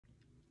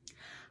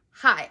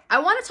Hi, I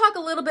want to talk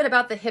a little bit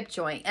about the hip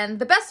joint, and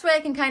the best way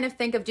I can kind of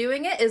think of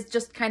doing it is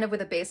just kind of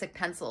with a basic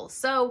pencil.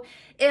 So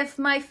if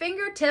my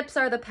fingertips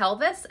are the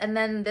pelvis and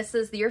then this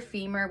is your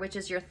femur, which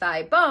is your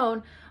thigh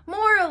bone,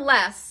 more or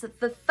less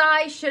the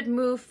thigh should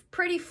move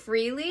pretty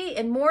freely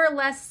and more or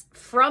less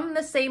from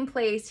the same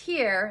place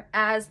here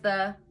as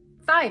the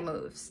thigh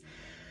moves.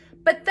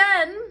 But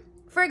then,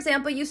 for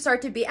example, you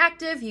start to be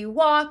active, you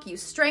walk, you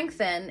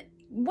strengthen.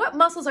 What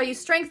muscles are you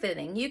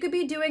strengthening? You could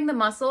be doing the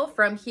muscle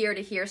from here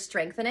to here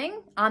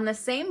strengthening on the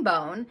same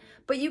bone,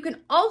 but you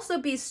can also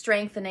be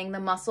strengthening the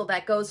muscle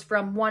that goes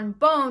from one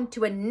bone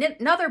to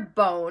another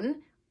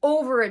bone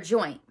over a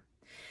joint,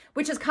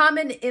 which is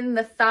common in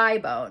the thigh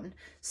bone.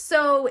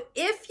 So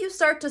if you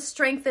start to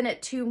strengthen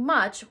it too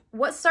much,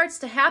 what starts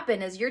to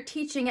happen is you're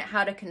teaching it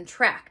how to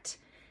contract.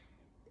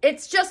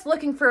 It's just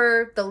looking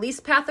for the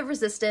least path of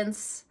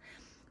resistance.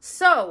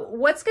 So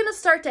what's going to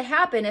start to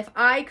happen if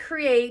I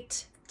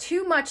create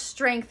too much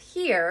strength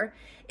here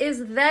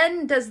is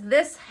then does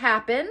this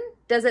happen?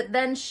 Does it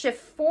then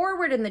shift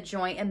forward in the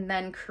joint and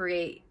then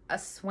create a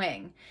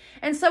swing?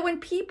 And so when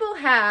people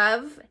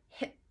have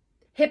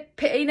hip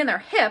pain in their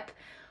hip,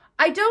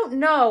 I don't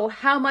know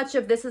how much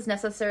of this is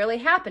necessarily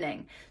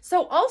happening.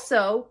 So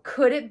also,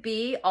 could it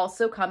be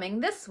also coming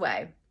this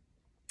way?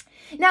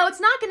 Now, it's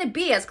not going to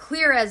be as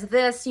clear as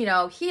this,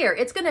 here.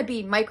 It's going to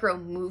be micro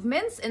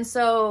movements. And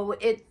so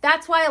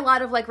that's why a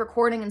lot of like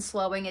recording and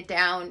slowing it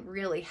down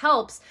really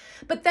helps.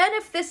 But then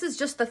if this is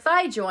just the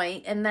thigh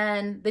joint and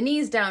then the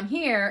knee's down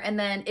here and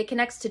then it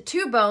connects to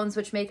two bones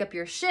which make up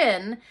your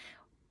shin,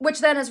 which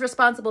then is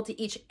responsible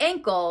to each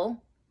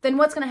ankle, then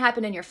what's going to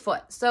happen in your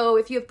foot? So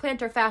if you have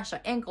plantar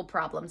fascia, ankle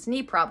problems,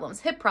 knee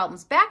problems, hip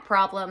problems, back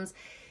problems,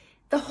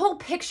 the whole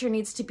picture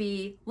needs to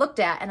be looked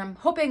at, and I'm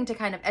hoping to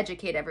kind of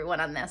educate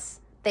everyone on this.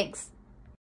 Thanks.